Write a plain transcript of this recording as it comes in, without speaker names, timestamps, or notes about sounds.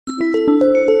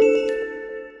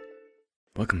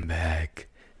Welcome back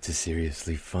to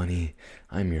Seriously Funny.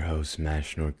 I'm your host,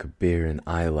 Mashnor Kabir, and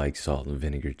I like salt and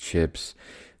vinegar chips.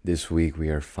 This week we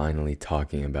are finally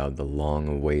talking about the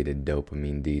long-awaited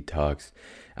dopamine detox.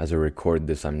 As I record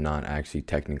this, I'm not actually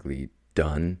technically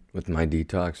done with my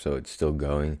detox, so it's still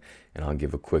going, and I'll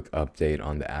give a quick update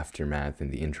on the aftermath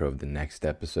in the intro of the next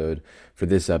episode. For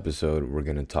this episode, we're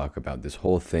going to talk about this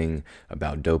whole thing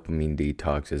about dopamine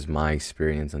detox as my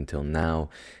experience until now,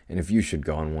 and if you should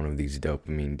go on one of these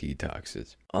dopamine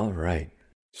detoxes. All right,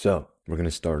 so we're going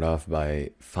to start off by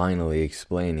finally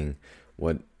explaining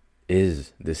what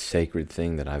is this sacred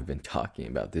thing that I've been talking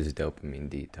about, this dopamine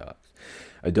detox.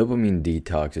 A dopamine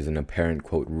detox is an apparent,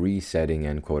 quote, resetting,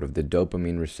 end quote, of the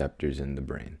dopamine receptors in the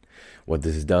brain. What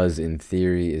this does in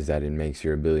theory is that it makes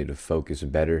your ability to focus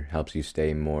better, helps you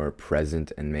stay more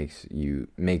present, and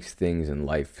makes things in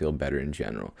life feel better in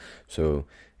general. So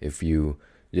if you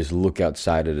just look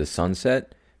outside at a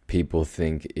sunset, people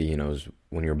think,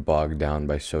 when you're bogged down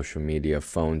by social media,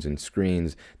 phones, and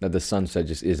screens, that the sunset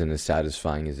just isn't as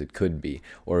satisfying as it could be.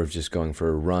 Or if just going for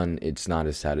a run, it's not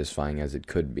as satisfying as it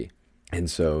could be. And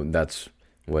so that's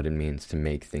what it means to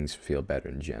make things feel better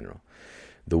in general.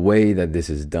 The way that this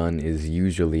is done is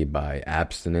usually by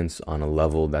abstinence on a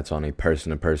level that's on a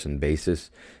person-to-person basis,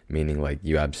 meaning like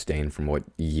you abstain from what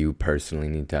you personally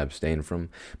need to abstain from,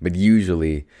 but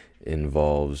usually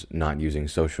involves not using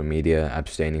social media,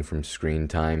 abstaining from screen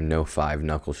time, no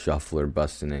five-knuckle shuffle or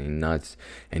busting any nuts,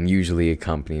 and usually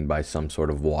accompanied by some sort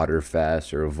of water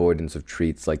fast or avoidance of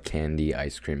treats like candy,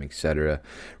 ice cream, etc.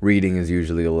 Reading is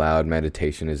usually allowed,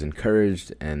 meditation is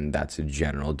encouraged, and that's a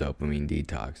general dopamine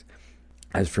detox.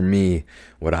 As for me,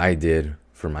 what I did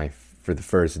for the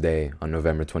first day on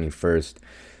November 21st,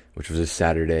 which was a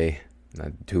Saturday,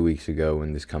 2 weeks ago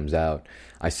when this comes out,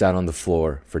 I sat on the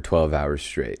floor for 12 hours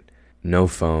straight. No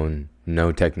phone,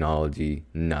 no technology,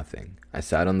 nothing. I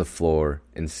sat on the floor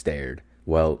and stared.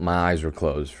 Well, my eyes were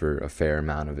closed for a fair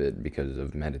amount of it because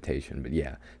of meditation, but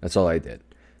yeah, that's all I did.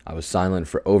 I was silent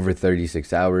for over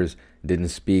 36 hours, didn't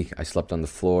speak, I slept on the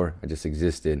floor, I just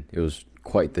existed. It was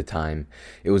quite the time.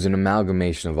 It was an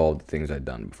amalgamation of all the things I'd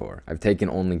done before. I've taken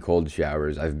only cold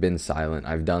showers, I've been silent,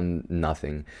 I've done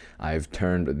nothing, I've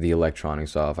turned the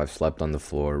electronics off, I've slept on the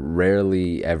floor,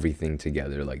 rarely everything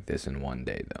together like this in one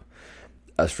day though.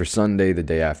 As for Sunday, the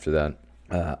day after that,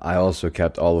 I also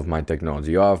kept all of my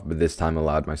technology off, but this time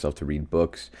allowed myself to read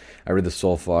books. I read The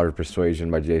Soul of Art of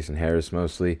Persuasion by Jason Harris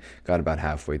mostly, got about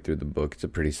halfway through the book. It's a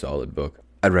pretty solid book.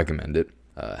 I'd recommend it.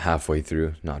 Halfway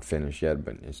through, not finished yet,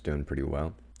 but it's doing pretty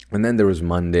well. And then there was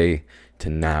Monday to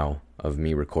now of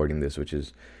me recording this, which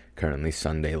is currently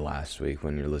Sunday last week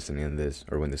when you're listening to this,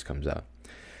 or when this comes out.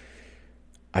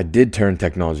 I did turn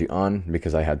technology on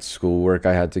because I had schoolwork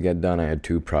I had to get done. I had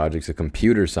 2 projects, a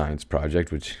computer science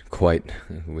project, which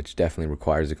definitely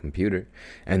requires a computer,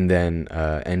 and then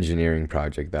engineering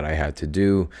project that I had to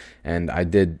do. And I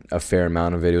did a fair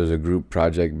amount of it. It was a group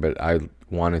project, but I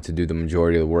wanted to do the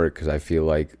majority of the work because I feel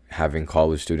like having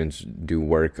college students do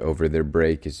work over their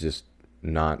break is just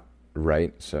not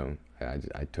right. So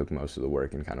I took most of the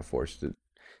work and kind of forced it.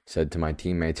 Said to my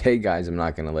teammates, "Hey guys, I'm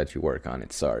not going to let you work on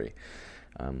it. Sorry."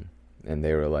 And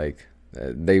they were like,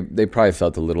 they probably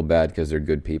felt a little bad because they're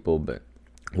good people, but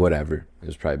whatever. It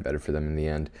was probably better for them in the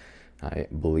end. I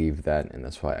believe that, and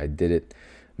that's why I did it.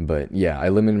 But yeah, I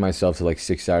limited myself to like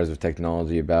 6 hours of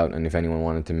technology and if anyone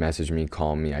wanted to message me,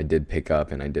 call me, I did pick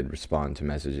up and I did respond to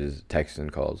messages, texts,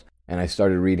 and calls. And I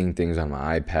started reading things on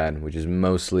my iPad, which is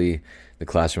mostly the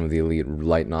Classroom of the Elite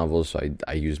light novels. So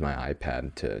I use my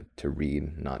iPad to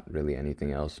read, not really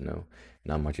anything else. No,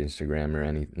 not much Instagram or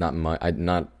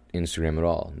not Instagram at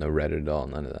all. No Reddit at all.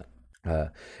 None of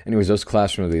that. Anyways, those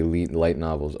Classroom of the Elite light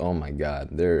novels, oh my god,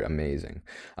 they're amazing.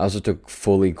 I also took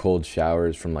fully cold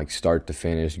showers from like start to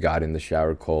finish, got in the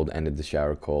shower cold, ended the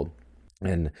shower cold.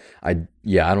 And I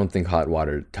don't think hot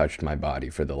water touched my body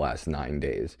for the last 9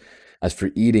 days. As for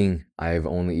eating, I've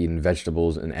only eaten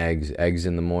vegetables and eggs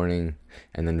in the morning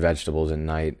and then vegetables at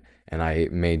night. And I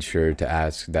made sure to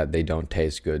ask that they don't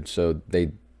taste good. So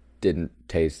they didn't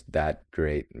taste that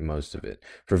great, most of it.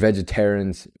 For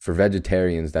vegetarians,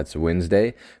 that's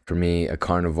Wednesday. For me, a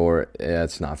carnivore,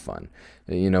 that's not fun.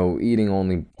 Eating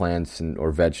only plants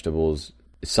or vegetables,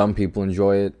 some people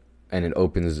enjoy it and it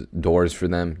opens doors for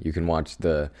them. You can watch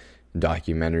the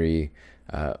documentary,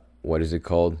 what is it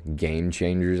called? Game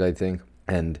Changers, I think.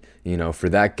 And, for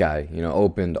that guy,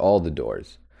 opened all the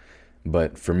doors.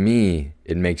 But for me,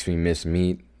 it makes me miss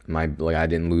meat. I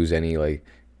didn't lose any,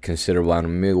 considerable amount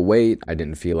of weight. I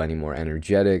didn't feel any more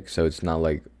energetic. So it's not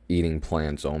like eating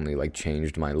plants only,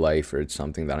 changed my life or it's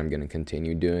something that I'm going to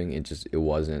continue doing. It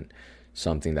wasn't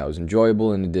something that was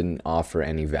enjoyable and it didn't offer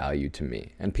any value to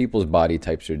me. And people's body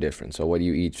types are different, so what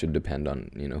you eat should depend on,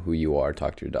 who you are.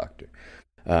 Talk to your doctor.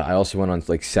 I also went on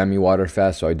like semi-water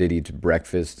fast, so I did eat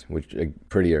breakfast, which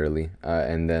pretty early,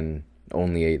 and then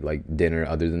only ate like dinner.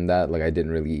 Other than that, like I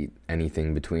didn't really eat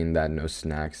anything between that, no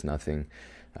snacks, nothing.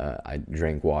 I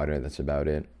drank water, that's about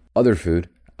it. Other food,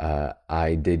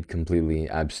 I did completely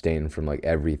abstain from like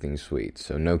everything sweet.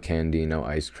 So no candy, no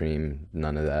ice cream,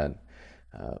 none of that.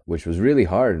 Which was really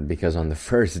hard because on the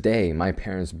first day, my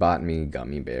parents bought me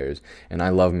gummy bears, and I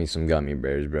love me some gummy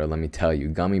bears, bro. Let me tell you,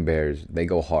 gummy bears, they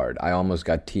go hard. I almost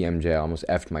got TMJ, I almost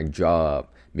effed my jaw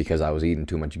up because I was eating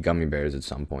too much gummy bears at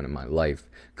some point in my life.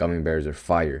 Gummy bears are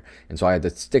fire. And so I had to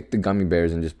stick the gummy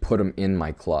bears and just put them in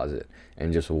my closet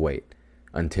and just wait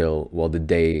until, well, the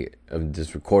day of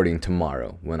this recording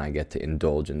tomorrow when I get to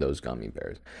indulge in those gummy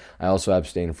bears. I also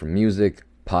abstained from music,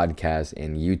 podcasts,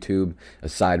 and YouTube,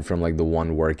 aside from like the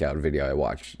one workout video I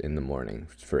watched in the morning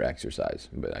for exercise,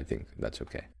 but I think that's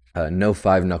okay. No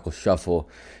 5-knuckle shuffle.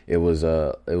 It was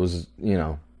the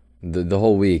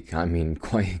whole week. I mean,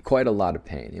 quite a lot of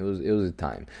pain. It was a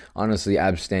time. Honestly,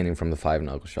 abstaining from the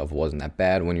 5-knuckle shuffle wasn't that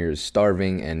bad. When you're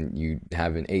starving and you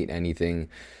haven't ate anything,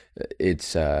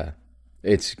 it's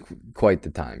quite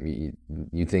the time.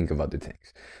 You think of other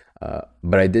things.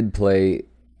 But I did play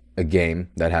a game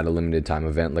that had a limited time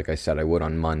event, like I said I would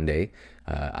on Monday.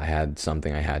 I had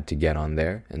something I had to get on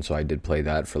there, and so I did play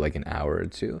that for like an hour or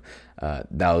two.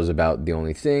 That was about the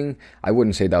only thing. I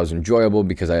wouldn't say that was enjoyable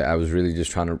because I was really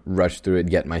just trying to rush through it,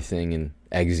 get my thing in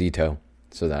Exito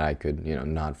so that I could,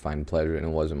 not find pleasure, and it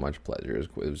wasn't much pleasure. It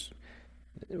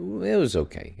was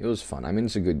okay. It was fun. I mean,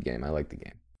 it's a good game. I like the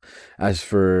game. As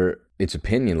for its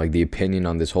opinion, like the opinion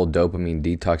on this whole dopamine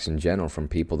detox in general from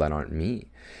people that aren't me,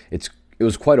 it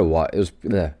was quite a while. It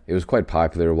was quite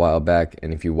popular a while back.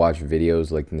 And if you watch videos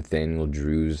like Nathaniel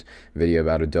Drew's video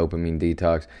about a dopamine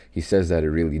detox, he says that it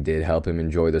really did help him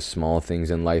enjoy the small things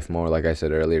in life more. Like I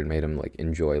said earlier, it made him like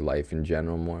enjoy life in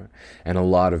general more. And a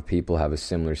lot of people have a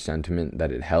similar sentiment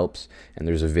that it helps. And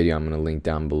there's a video I'm going to link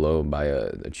down below by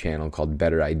a channel called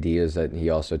Better Ideas that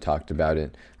he also talked about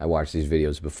it. I watched these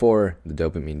videos before the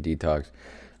dopamine detox,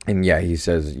 and yeah, he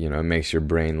says it makes your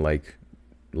brain like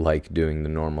doing the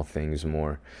normal things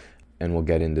more, and we'll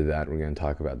get into that. We're going to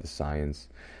talk about the science,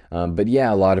 but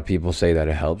yeah, a lot of people say that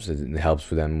it helps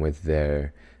for them with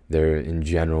their in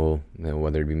general,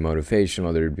 whether it be motivation,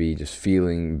 whether it be just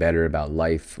feeling better about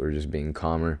life or just being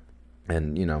calmer.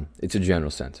 And it's a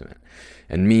general sentiment.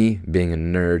 And me being a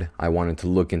nerd, I wanted to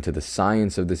look into the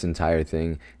science of this entire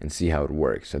thing and see how it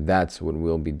works. So that's what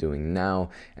we'll be doing now,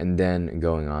 and then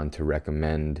going on to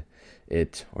recommend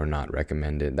it or not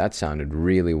recommend it. That sounded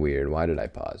really weird. Why did I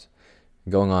pause?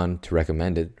 Going on to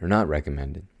recommend it or not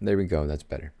recommend it. There we go. That's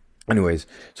better. Anyways,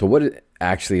 so what it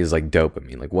actually is like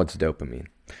dopamine? Like, what's dopamine?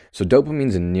 So dopamine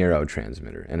is a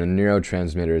neurotransmitter, and a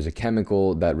neurotransmitter is a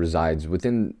chemical that resides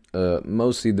within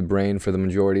mostly the brain for the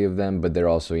majority of them, but they're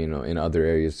also, in other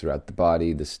areas throughout the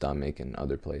body, the stomach, and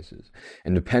other places.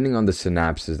 And depending on the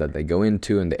synapses that they go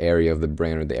into and the area of the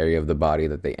brain or the area of the body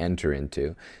that they enter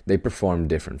into, they perform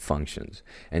different functions.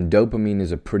 And dopamine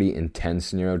is a pretty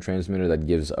intense neurotransmitter that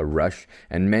gives a rush,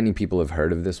 and many people have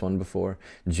heard of this one before.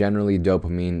 Generally,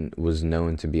 dopamine was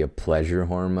known to be a pleasure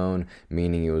hormone,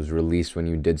 meaning it was released when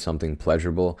you did something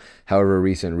pleasurable. However,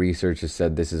 recent research has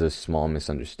said this is a small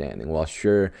misunderstanding. While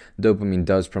sure, dopamine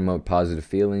does promote positive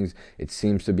feelings, it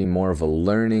seems to be more of a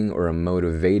learning or a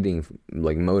motivating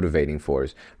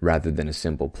force rather than a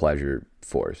simple pleasure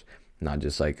force, not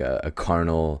just like a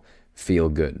carnal feel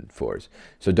good force.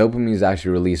 So dopamine is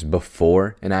actually released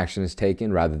before an action is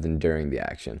taken rather than during the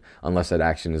action, unless that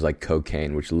action is like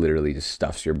cocaine, which literally just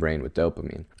stuffs your brain with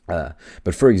dopamine.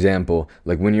 But for example,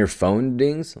 like when your phone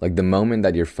dings, like the moment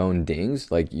that your phone dings,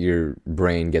 like your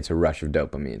brain gets a rush of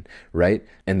dopamine, right?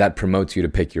 And that promotes you to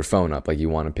pick your phone up, like you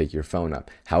want to pick your phone up.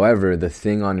 However, the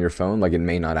thing on your phone, like it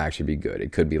may not actually be good.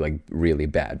 It could be like really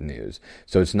bad news.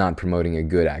 So it's not promoting a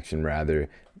good action, rather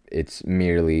it's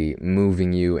merely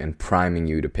moving you and priming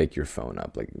you to pick your phone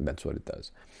up. Like that's what it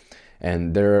does.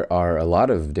 And there are a lot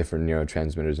of different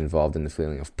neurotransmitters involved in the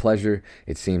feeling of pleasure.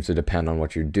 It seems to depend on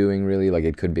what you're doing, really. Like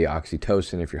it could be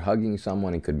oxytocin if you're hugging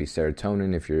someone. It could be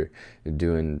serotonin if you're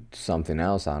doing something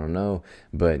else. I don't know.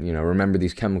 But, remember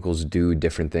these chemicals do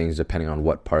different things depending on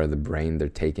what part of the brain they're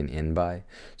taken in by.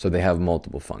 So they have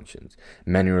multiple functions.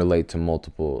 Many relate to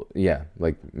multiple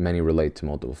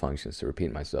functions, to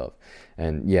repeat myself.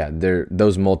 And yeah,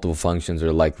 those multiple functions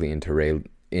are likely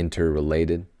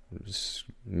interrelated. Just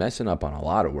messing up on a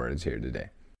lot of words here today.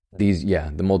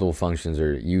 The multiple functions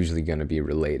are usually going to be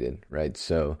related, right?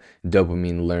 So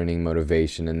dopamine, learning,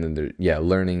 motivation, and then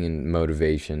learning and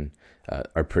motivation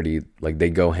are pretty, like, they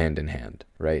go hand in hand,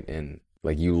 right? And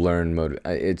like you learn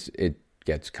it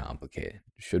gets complicated.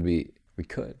 We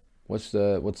could. What's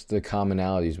the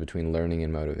commonalities between learning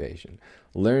and motivation?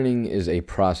 Learning is a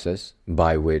process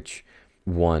by which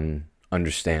one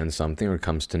understands something or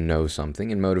comes to know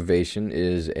something, and motivation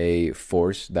is a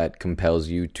force that compels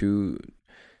you to,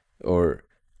 or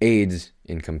aids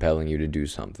in compelling you to do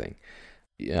something.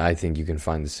 Yeah, I think you can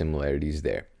find the similarities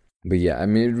there. But yeah, I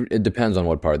mean, it depends on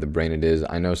what part of the brain it is.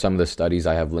 I know some of the studies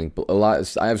I have linked a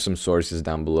lot. I have some sources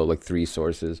down below, like three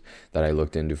sources that I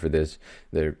looked into for this.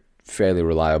 They're fairly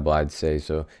reliable, I'd say.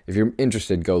 So if you're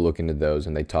interested, go look into those,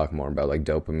 and they talk more about like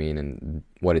dopamine and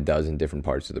what it does in different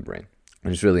parts of the brain.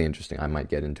 And it's really interesting. I might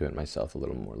get into it myself a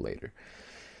little more later.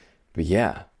 But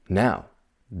yeah, now,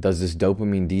 does this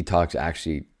dopamine detox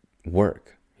actually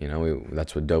work?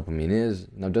 That's what dopamine is.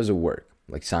 Now, does it work,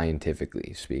 like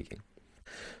scientifically speaking?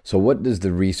 So, what does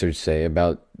the research say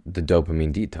about the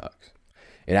dopamine detox?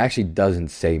 It actually doesn't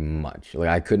say much. Like,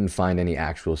 I couldn't find any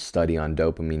actual study on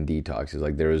dopamine detoxes.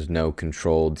 Like, there was no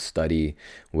controlled study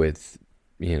with,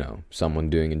 someone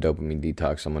doing a dopamine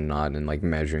detox, someone not, and like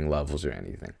measuring levels or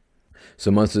anything. So,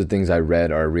 most of the things I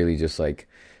read are really just like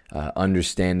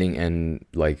understanding and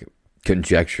like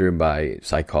conjecture by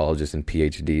psychologists and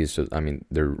PhDs. So, I mean,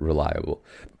 they're reliable.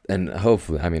 And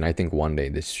hopefully, I mean, I think one day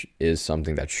this is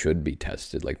something that should be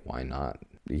tested. Like, why not?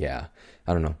 Yeah,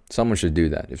 I don't know. Someone should do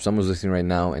that. If someone's listening right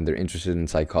now and they're interested in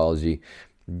psychology,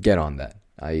 get on that.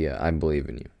 I believe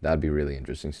in you. That'd be a really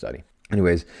interesting study.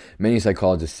 Anyways, many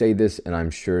psychologists say this, and I'm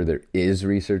sure there is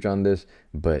research on this,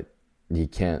 but you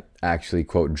can't actually,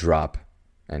 quote, drop,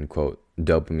 end quote,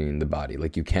 dopamine in the body.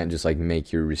 Like, you can't just like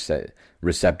make your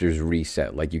receptors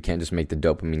reset. Like, you can't just make the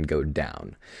dopamine go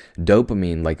down.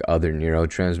 Dopamine, like other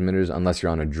neurotransmitters, unless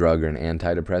you're on a drug or an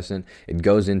antidepressant, it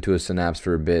goes into a synapse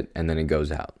for a bit and then it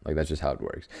goes out. Like, that's just how it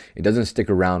works. It doesn't stick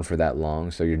around for that long,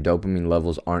 so your dopamine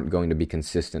levels aren't going to be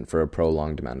consistent for a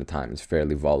prolonged amount of time. It's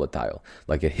fairly volatile.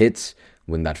 Like, it hits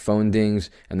when that phone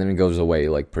dings and then it goes away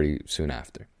like pretty soon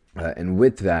after. And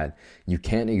with that, you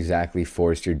can't exactly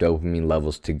force your dopamine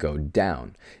levels to go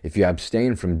down. If you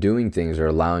abstain from doing things or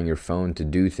allowing your phone to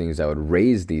do things that would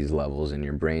raise these levels in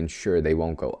your brain, sure, they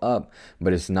won't go up,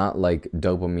 but it's not like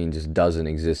dopamine just doesn't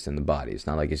exist in the body. It's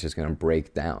not like it's just going to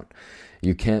break down.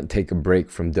 You can't take a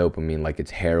break from dopamine like it's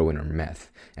heroin or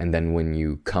meth, and then when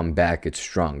you come back, it's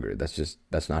stronger.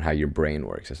 That's not how your brain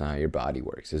works. That's not how your body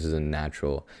works. This is a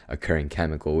natural occurring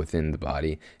chemical within the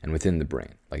body and within the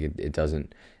brain. Like, it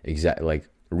doesn't like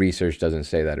research doesn't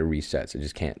say that it resets. It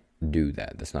just can't do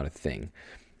that. That's not a thing.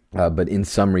 But in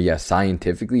summary, yes,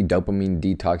 scientifically, dopamine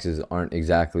detoxes aren't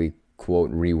exactly,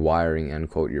 quote, rewiring, end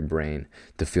quote, your brain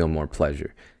to feel more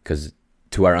pleasure, because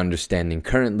to our understanding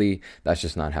currently, that's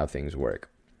just not how things work.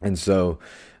 And so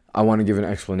I want to give an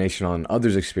explanation on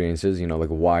others' experiences, like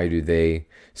why do they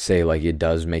say like it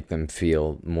does make them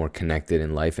feel more connected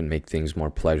in life and make things more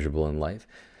pleasurable in life.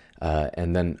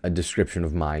 And then a description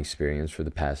of my experience for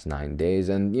the past 9 days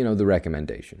and, the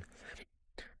recommendation.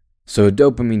 So a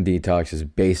dopamine detox is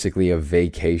basically a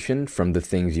vacation from the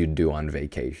things you do on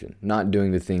vacation, not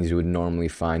doing the things you would normally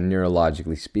find,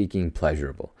 neurologically speaking,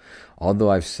 pleasurable.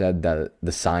 Although I've said that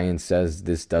the science says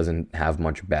this doesn't have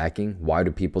much backing, why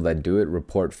do people that do it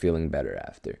report feeling better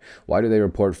after? Why do they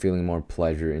report feeling more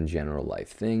pleasure in general life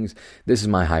things? This is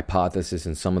my hypothesis,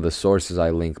 and some of the sources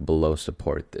I link below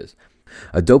support this.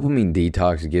 A dopamine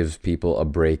detox gives people a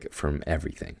break from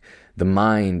everything. The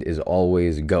mind is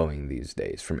always going these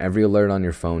days. From every alert on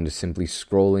your phone to simply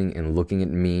scrolling and looking at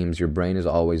memes, your brain is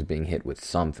always being hit with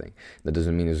something. That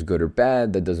doesn't mean it's good or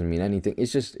bad. That doesn't mean anything.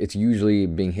 It's usually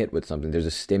being hit with something. There's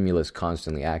a stimulus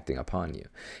constantly acting upon you.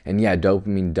 And yeah,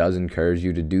 dopamine does encourage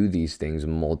you to do these things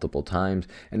multiple times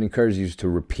and encourages you to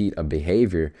repeat a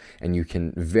behavior, and you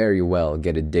can very well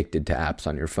get addicted to apps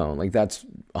on your phone. Like, that's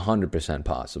 100%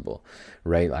 possible,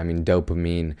 right? I mean,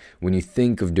 dopamine, when you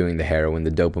think of doing the heroin, the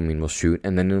dopamine will shoot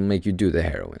and then it'll make you do the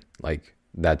heroin. Like,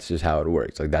 that's just how it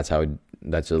works. Like, that's how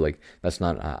that's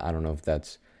not, I don't know if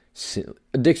that's,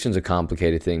 addiction's a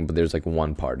complicated thing, but there's like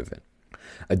one part of it.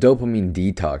 A dopamine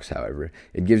detox, however,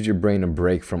 it gives your brain a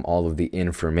break from all of the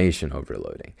information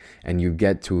overloading, and you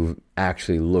get to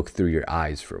actually look through your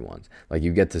eyes for once. Like,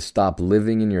 you get to stop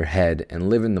living in your head and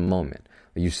live in the moment.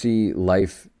 You see,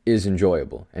 life is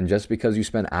enjoyable, and just because you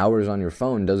spend hours on your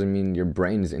phone doesn't mean your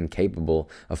brain is incapable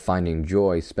of finding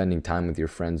joy spending time with your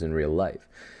friends in real life.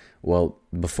 Well,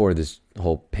 before this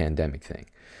whole pandemic thing.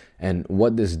 And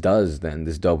what this does then,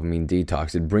 this dopamine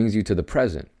detox, it brings you to the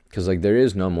present. Because like there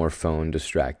is no more phone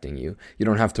distracting you. You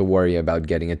don't have to worry about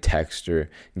getting a text or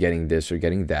getting this or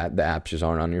getting that. The apps just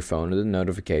aren't on your phone, or the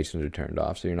notifications are turned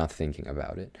off, so you're not thinking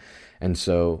about it. And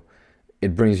so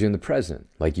it brings you in the present.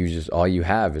 Like you just, all you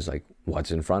have is like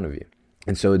what's in front of you.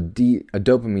 And so a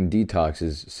dopamine detox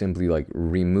is simply like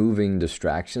removing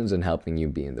distractions and helping you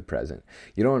be in the present.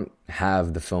 You don't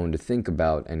have the phone to think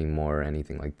about anymore or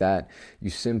anything like that. You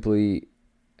simply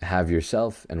have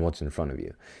yourself and what's in front of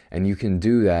you. And you can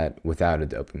do that without a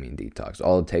dopamine detox.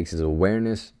 All it takes is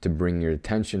awareness to bring your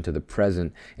attention to the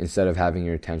present instead of having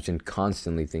your attention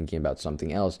constantly thinking about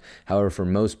something else. However, for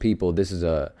most people, this is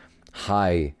a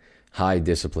high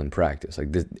discipline practice.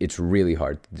 Like this, it's really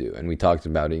hard to do. And we talked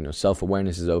about it,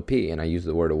 self-awareness is OP, and I use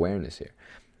the word awareness here.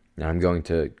 And I'm going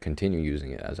to continue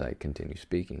using it as I continue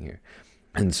speaking here.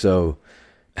 And so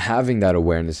having that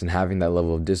awareness and having that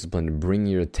level of discipline to bring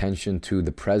your attention to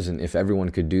the present, if everyone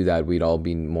could do that, we'd all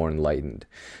be more enlightened,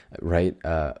 right?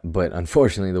 But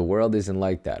unfortunately, the world isn't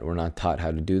like that. We're not taught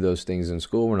how to do those things in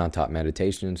school. We're not taught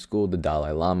meditation in school. The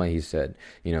Dalai Lama, he said,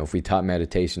 if we taught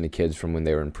meditation to kids from when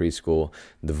they were in preschool,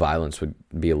 the violence would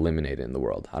be eliminated in the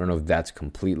world. I don't know if that's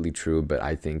completely true, but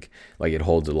I think like it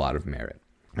holds a lot of merit.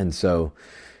 And so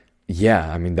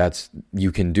yeah, I mean,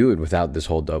 you can do it without this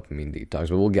whole dopamine detox,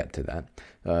 but we'll get to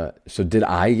that. So did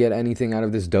I get anything out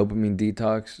of this dopamine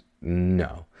detox?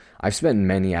 No. I've spent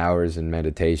many hours in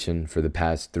meditation for the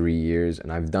past 3 years,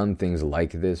 and I've done things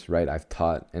like this, right?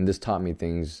 And this taught me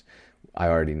things I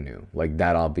already knew. Like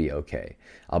that I'll be okay.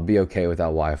 I'll be okay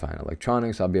without Wi-Fi and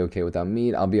electronics. I'll be okay without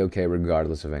meat. I'll be okay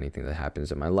regardless of anything that happens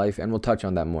in my life. And we'll touch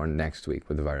on that more next week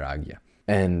with Vairagya.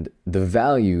 And the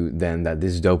value then that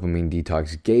this dopamine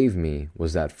detox gave me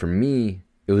was that for me,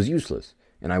 it was useless.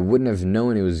 And I wouldn't have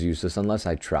known it was useless unless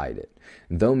I tried it.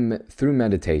 Though through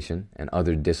meditation and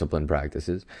other discipline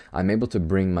practices, I'm able to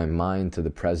bring my mind to the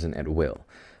present at will.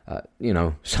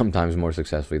 Sometimes more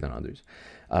successfully than others.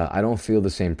 I don't feel the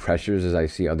same pressures as I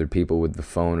see other people with the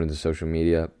phone or the social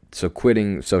media. So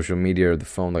quitting social media or the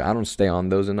phone, I don't stay on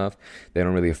those enough. They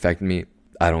don't really affect me.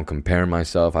 I don't compare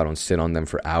myself. I don't sit on them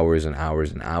for hours and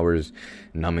hours and hours,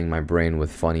 numbing my brain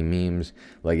with funny memes.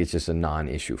 It's just a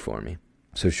non-issue for me.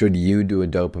 So should you do a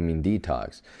dopamine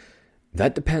detox?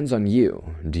 That depends on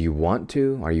you. Do you want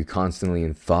to? Are you constantly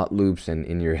in thought loops and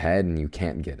in your head and you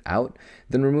can't get out?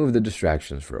 Then remove the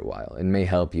distractions for a while. It may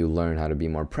help you learn how to be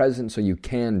more present so you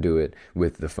can do it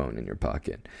with the phone in your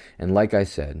pocket. And like I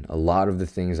said, a lot of the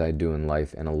things I do in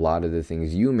life and a lot of the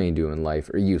things you may do in life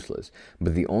are useless.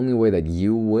 But the only way that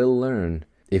you will learn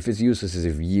if it's useless is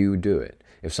if you do it.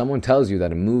 If someone tells you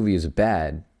that a movie is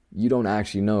bad, you don't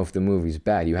actually know if the movie's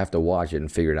bad. You have to watch it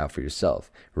and figure it out for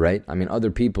yourself, right? I mean, other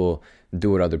people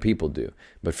do what other people do.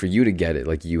 But for you to get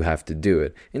it, you have to do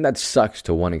it. And that sucks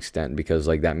to one extent because,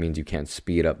 that means you can't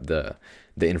speed up the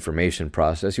information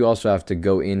process. You also have to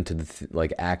go into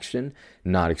the action,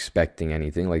 not expecting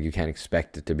anything. You can't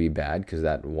expect it to be bad because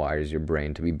that wires your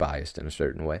brain to be biased in a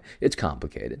certain way. It's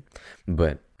complicated.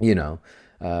 But, you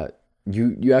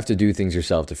have to do things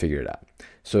yourself to figure it out.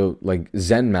 So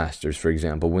Zen masters, for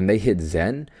example, when they hit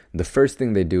Zen, the first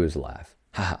thing they do is laugh.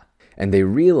 Haha. And they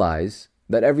realize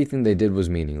that everything they did was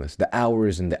meaningless. The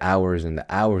hours and the hours and the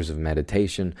hours of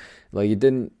meditation, they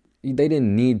didn't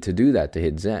need to do that to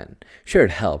hit Zen. Sure,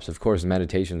 it helps. Of course,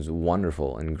 meditation is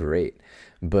wonderful and great.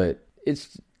 But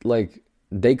it's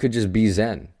they could just be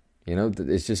Zen.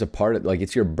 It's just a part of,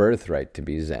 it's your birthright to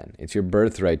be Zen. It's your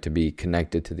birthright to be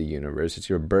connected to the universe. It's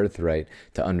your birthright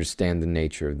to understand the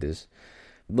nature of this.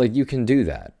 You can do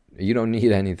that. You don't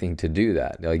need anything to do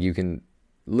that. You can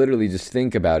literally just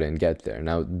think about it and get there.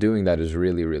 Now, doing that is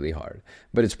really, really hard.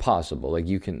 But it's possible.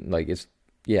 You can,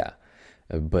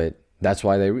 but that's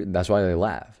why they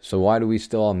laugh. So why do we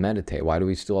still all meditate? Why do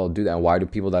we still all do that? And why do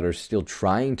people that are still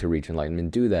trying to reach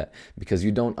enlightenment do that? Because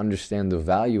you don't understand the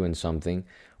value in something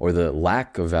or the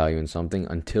lack of value in something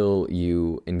until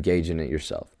you engage in it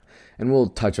yourself. And we'll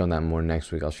touch on that more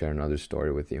next week. I'll share another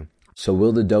story with you. So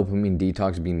will the dopamine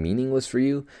detox be meaningless for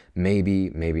you? Maybe,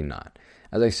 maybe not.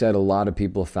 As I said, a lot of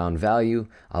people found value.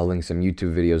 I'll link some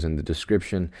YouTube videos in the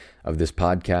description of this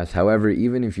podcast. However,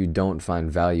 even if you don't find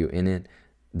value in it,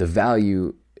 the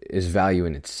value is value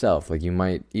in itself.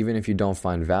 Even if you don't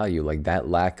find value, that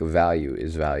lack of value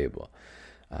is valuable.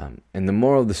 And the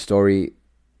moral of the story,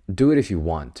 do it if you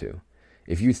want to.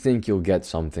 If you think you'll get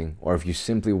something, or if you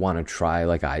simply want to try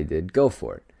like I did, go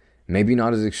for it. Maybe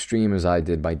not as extreme as I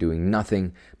did by doing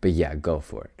nothing, but yeah, go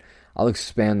for it. I'll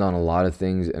expand on a lot of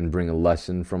things and bring a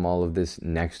lesson from all of this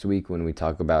next week when we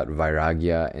talk about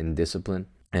Vairagya and discipline.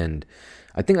 And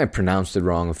I think I pronounced it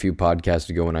wrong a few podcasts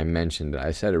ago when I mentioned it.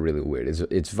 I said it really weird.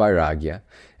 It's Vairagya.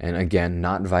 And again,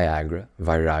 not Viagra,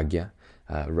 Vairagya,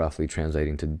 roughly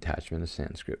translating to detachment, a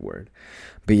Sanskrit word.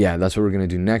 But yeah, that's what we're going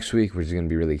to do next week, which is going to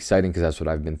be really exciting because that's what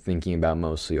I've been thinking about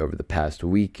mostly over the past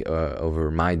week, over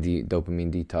my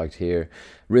dopamine detox here.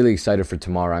 Really excited for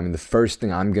tomorrow. I mean, the first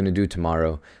thing I'm going to do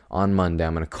tomorrow on Monday,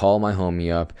 I'm going to call my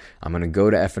homie up. I'm going to go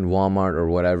to effing Walmart or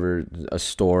whatever, a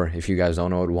store, if you guys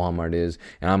don't know what Walmart is,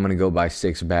 and I'm going to go buy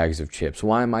 6 bags of chips.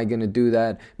 Why am I going to do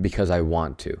that? Because I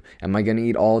want to. Am I going to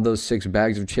eat all those 6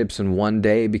 bags of chips in one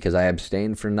day because I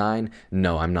abstained for 9?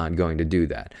 No, I'm not going to do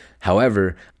that.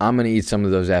 However, I'm going to eat some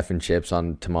of those effing chips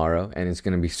on tomorrow, and it's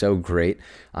going to be so great.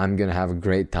 I'm going to have a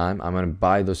great time. I'm going to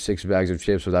buy those 6 bags of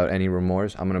chips without any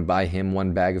remorse. I'm going to buy him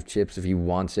 1 bag of chips if he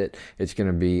wants it. It's going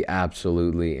to be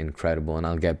absolutely incredible, and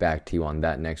I'll get back to you on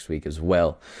that next week as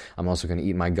well. I'm also going to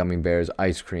eat my gummy bears,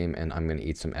 ice cream, and I'm going to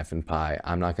eat some effing pie.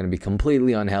 I'm not going to be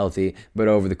completely unhealthy, but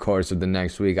over the course of the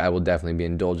next week, I will definitely be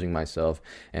indulging myself.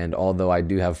 And although I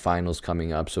do have finals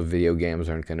coming up, so video games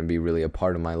aren't going to be really a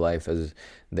part of my life as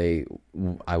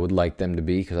I would like them to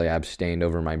be, because I abstained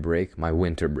over my break. My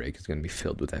winter break is going to be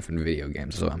filled with effing video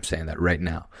games, so I'm saying that right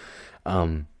now.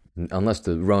 Unless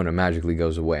the Rona magically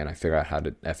goes away and I figure out how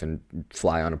to effing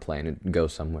fly on a plane and go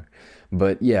somewhere.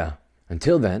 But yeah,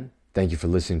 until then, thank you for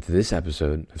listening to this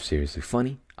episode of Seriously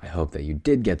Funny. I hope that you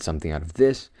did get something out of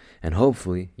this, and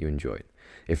hopefully you enjoyed.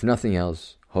 If nothing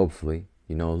else, hopefully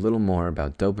you know a little more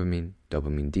about dopamine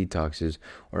detoxes,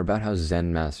 or about how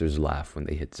Zen masters laugh when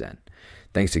they hit Zen.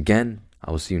 Thanks again. I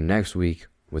will see you next week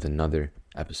with another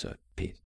episode. Peace.